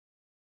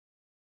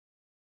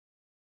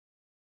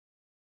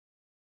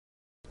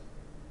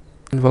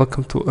And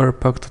welcome to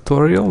ERPAG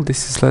tutorial.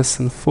 This is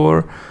lesson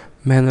 4,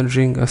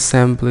 managing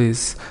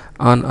assemblies.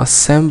 An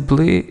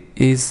assembly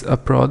is a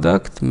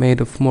product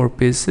made of more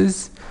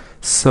pieces.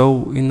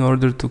 So in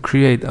order to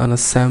create an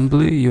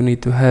assembly, you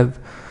need to have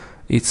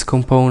its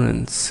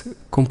components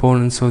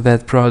of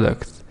that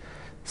product.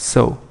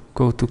 So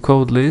go to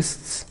code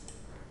lists,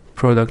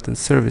 product and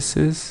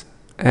services,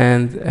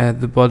 and at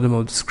the bottom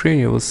of the screen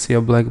you will see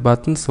a black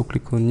button. So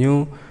click on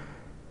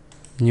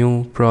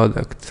new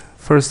product.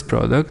 First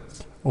product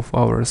of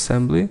our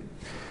assembly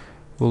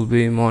will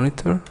be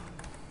monitor.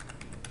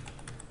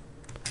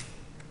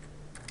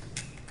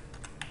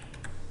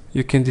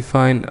 You can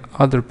define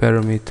other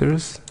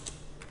parameters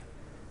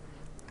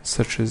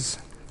such as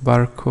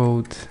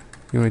barcode,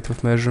 unit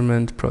of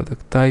measurement,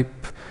 product type,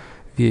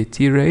 VAT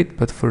rate,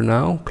 but for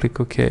now click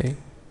OK.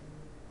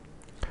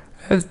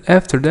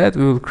 After that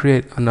we will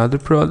create another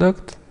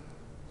product,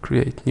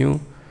 create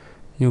new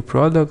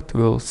product.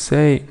 We'll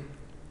say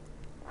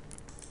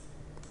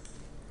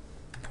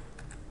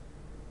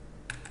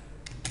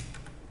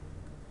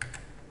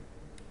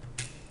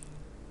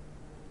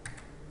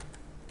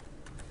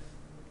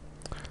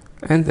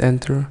and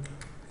enter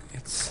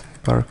its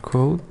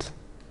barcode.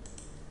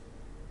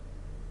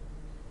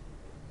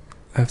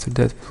 After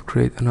that we'll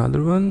create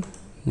another one,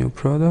 new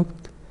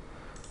product.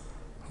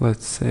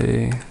 Let's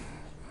say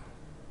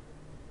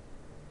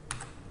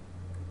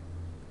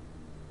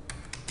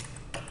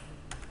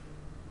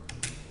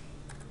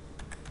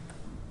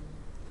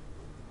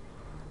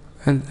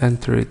and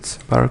enter its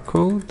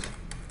barcode.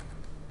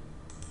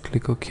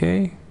 Click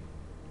OK.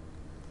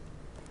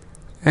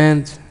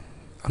 And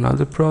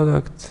another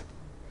product,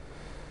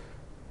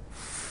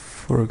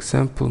 for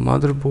example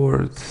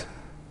motherboard,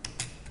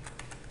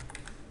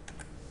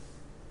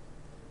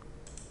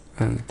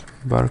 and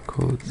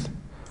barcode.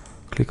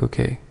 Click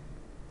OK.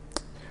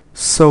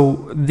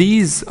 So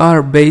these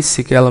are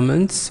basic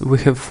elements. We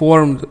have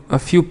formed a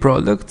few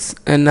products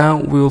and now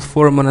we will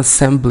form an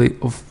assembly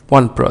of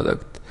one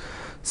product.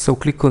 So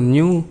click on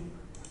new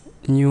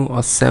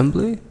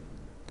assembly.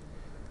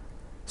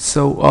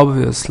 So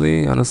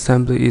obviously an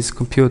assembly is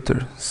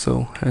computer,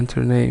 so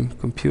enter name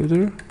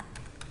computer.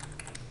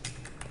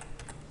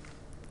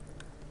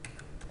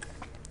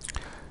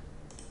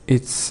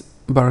 Its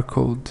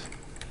barcode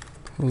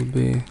will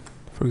be,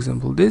 for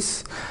example,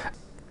 this.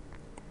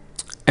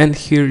 And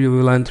here you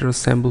will enter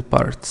assemble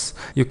parts.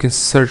 You can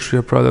search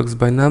your products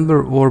by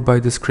number or by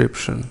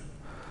description.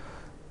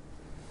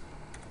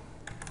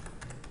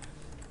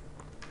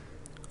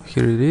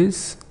 Here it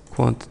is,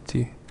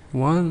 quantity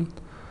 1.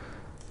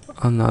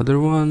 Another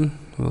one,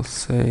 we'll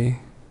say,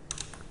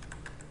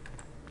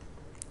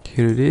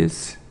 here it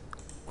is,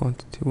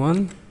 quantity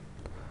 1.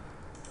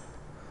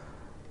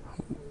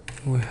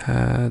 We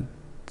had,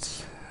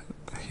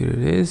 here it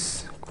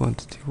is,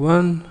 quantity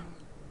 1.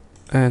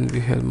 And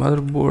we had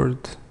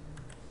motherboard.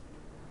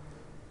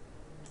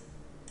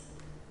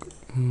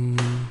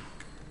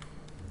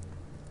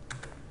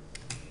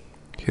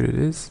 Here it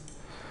is,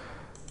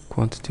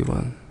 quantity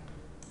 1.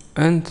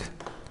 And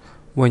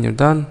when you're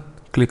done,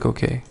 click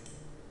OK.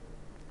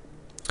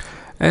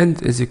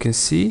 And as you can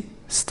see,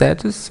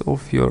 status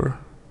of your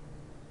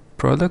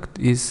product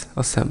is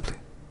assembly.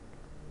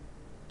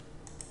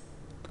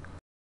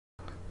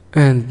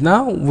 And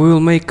now we will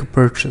make a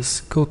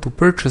purchase. Go to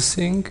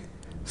purchasing,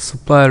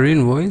 supplier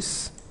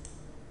invoice,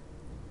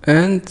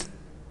 and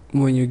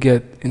when you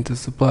get into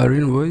supplier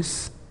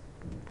invoice,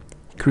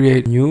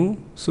 create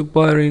new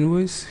supplier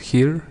invoice,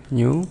 here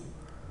new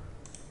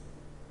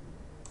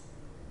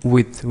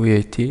with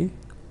VAT,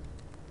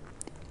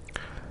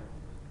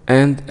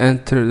 and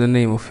enter the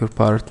name of your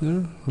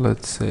partner.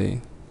 Let's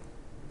say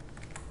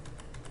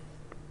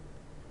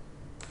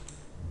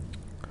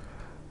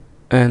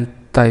and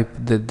type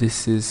that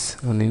this is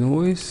an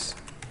invoice.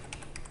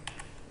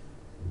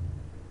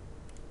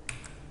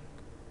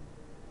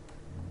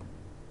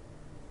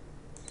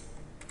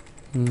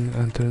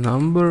 Enter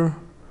number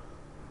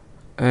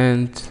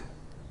and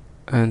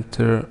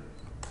enter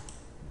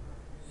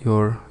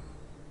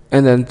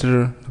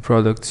the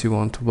products you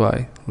want to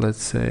buy.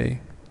 Let's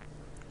say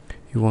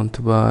you want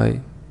to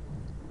buy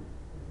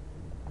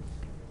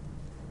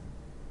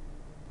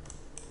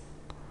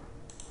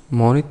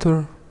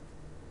monitor,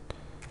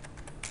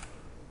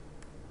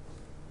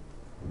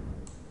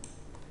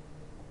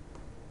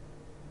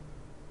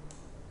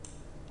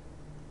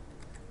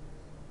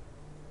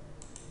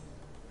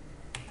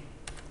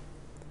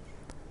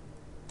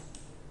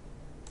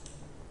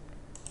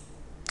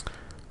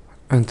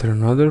 enter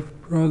another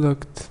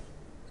product,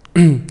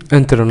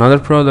 enter another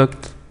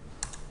product,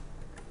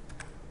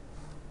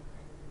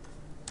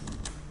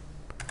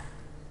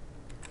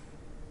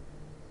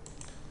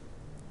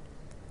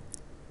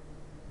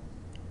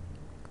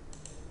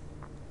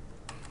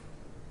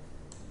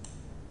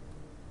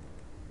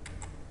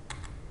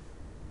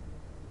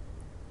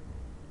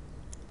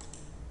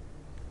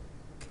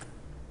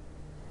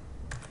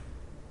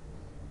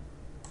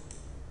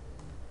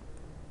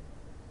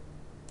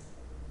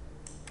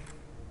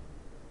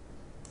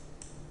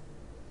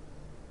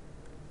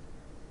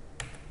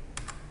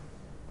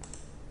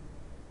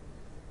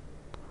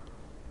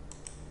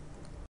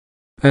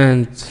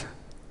 and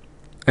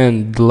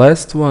the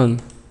last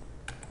one,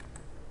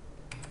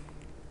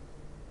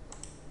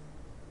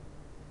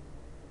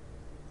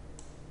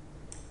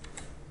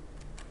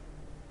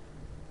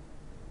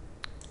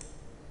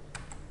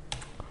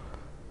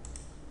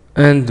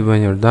 and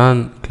when you're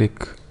done,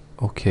 click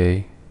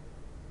OK.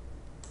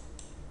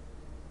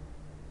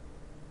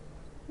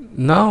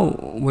 Now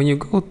when you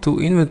go to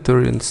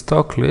inventory and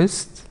stock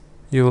list,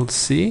 you will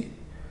see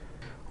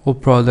all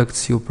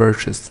products you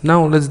purchased.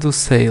 Now let's do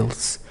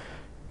sales.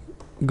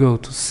 Go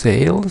to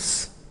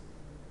sales,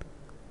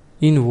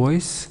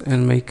 invoice,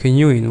 and make a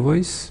new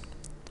invoice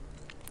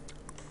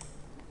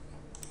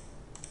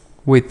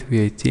with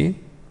VAT,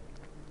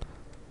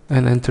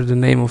 and enter the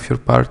name of your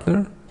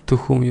partner to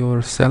whom you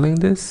are selling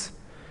this.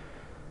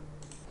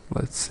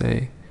 Let's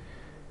say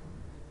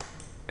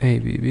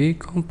ABB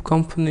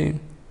company,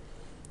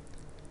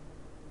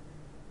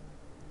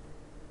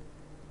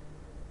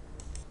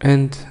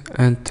 and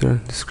enter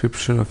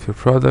description of your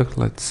product.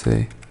 Let's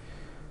say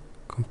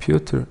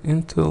computer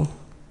Intel.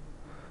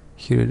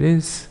 Here it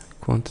is,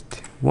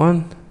 quantity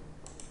 1,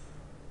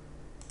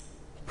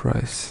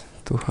 price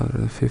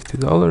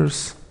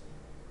 $250.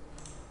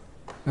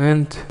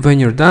 And when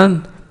you're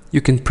done,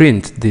 you can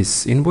print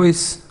this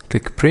invoice.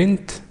 Click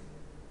print,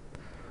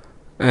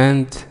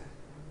 and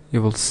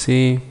you will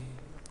see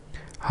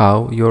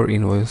how your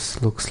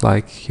invoice looks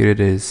like. Here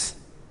it is.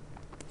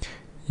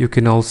 You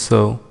can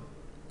also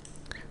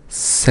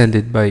send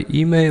it by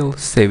email,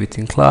 save it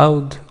in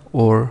cloud,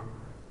 or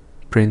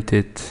print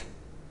it,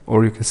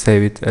 or you can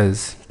save it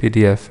as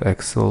PDF,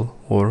 Excel,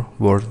 or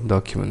Word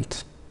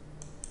document.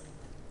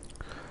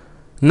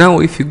 Now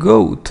if you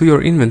go to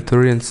your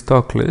inventory and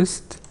stock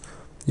list,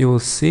 you will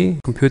see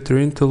computer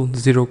Intel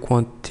 0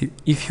 quantity.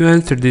 If you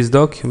enter this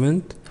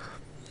document,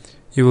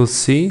 you will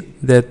see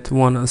that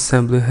one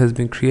assembly has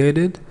been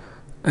created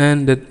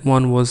and that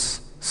one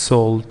was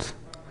sold.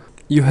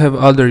 You have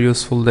other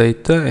useful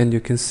data, and you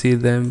can see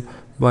them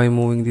by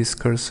moving this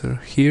cursor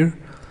here.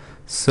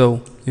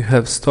 So you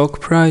have stock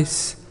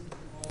price,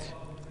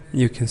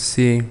 you can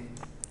see,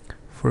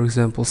 for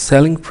example,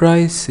 selling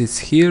price, it's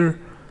here,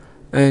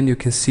 and you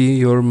can see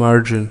your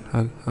margin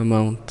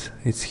amount,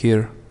 it's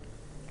here.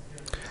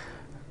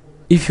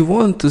 If you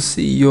want to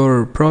see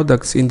your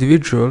products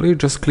individually,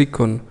 just click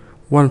on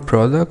one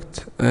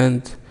product,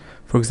 and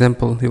for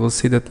example, you will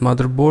see that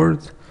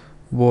motherboard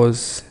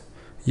was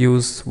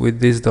used with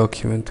this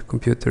document,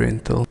 computer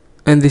Intel.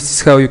 And this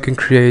is how you can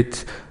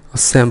create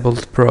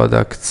assembled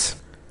products.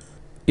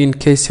 In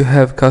case you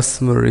have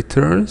customer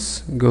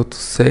returns, go to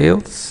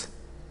sales,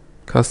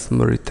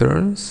 customer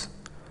returns,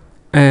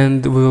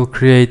 and we will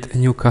create a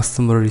new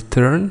customer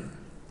return.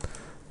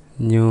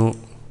 New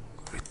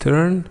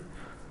return.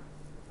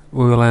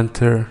 We will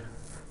enter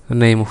the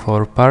name of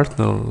our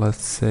partner,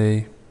 let's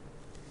say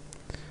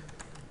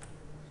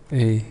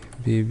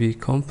ABB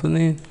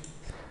company.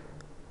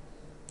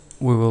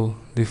 We will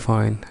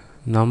define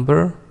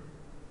number,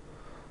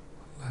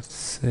 let's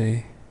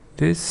say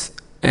this,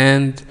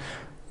 and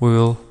we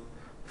will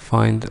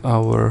find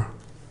our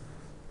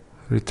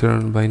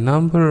return by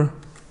number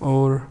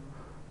or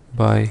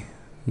by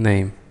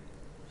name,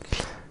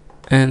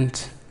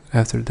 and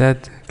after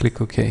that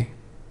click OK.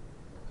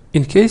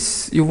 In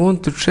case you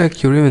want to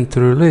check your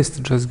inventory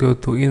list, just go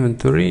to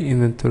inventory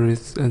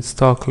and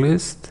stock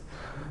list,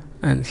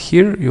 and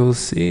here you will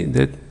see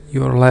that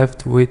you are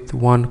left with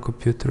one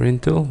computer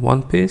Intel,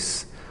 one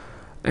piece.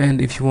 And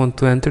if you want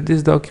to enter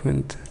this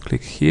document,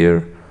 click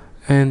here,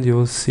 and you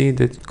will see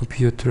that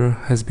computer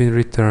has been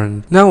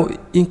returned. Now,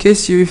 in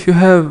case if you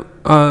have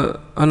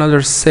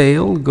another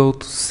sale, go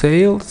to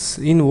sales,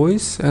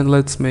 invoice, and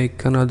let's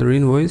make another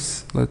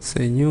invoice. Let's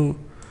say new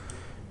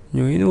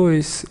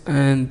invoice,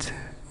 and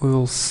we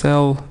will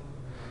sell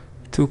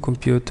 2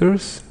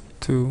 computers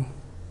to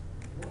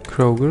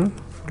Kroger,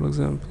 for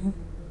example.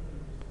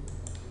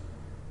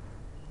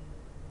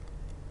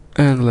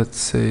 And let's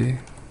say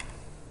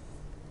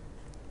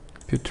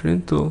computer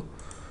Intel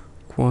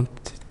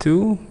quantity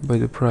 2 by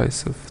the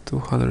price of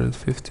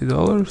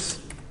 $250.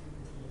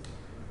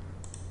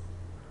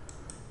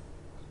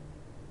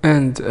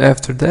 And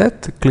after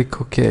that, click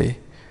OK.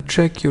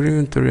 Check your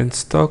inventory and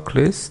stock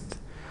list.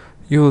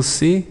 You will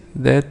see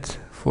that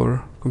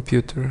for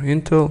computer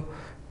Intel,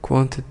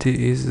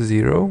 quantity is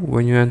 0.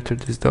 When you enter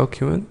this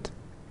document,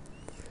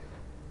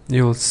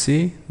 you will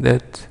see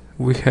that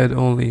we had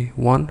only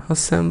one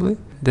assembly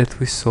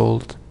that we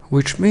sold,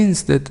 which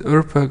means that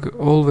ERPAG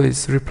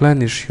always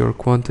replenish your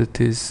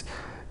quantities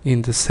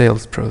in the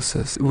sales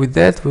process. With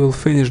that, we will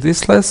finish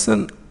this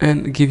lesson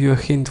and give you a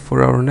hint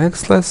for our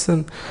next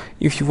lesson.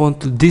 If you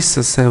want to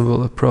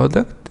disassemble a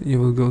product,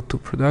 you will go to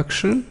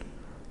production,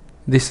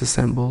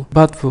 disassemble,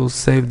 but we'll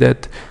save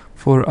that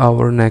for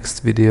our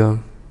next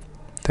video.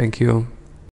 Thank you.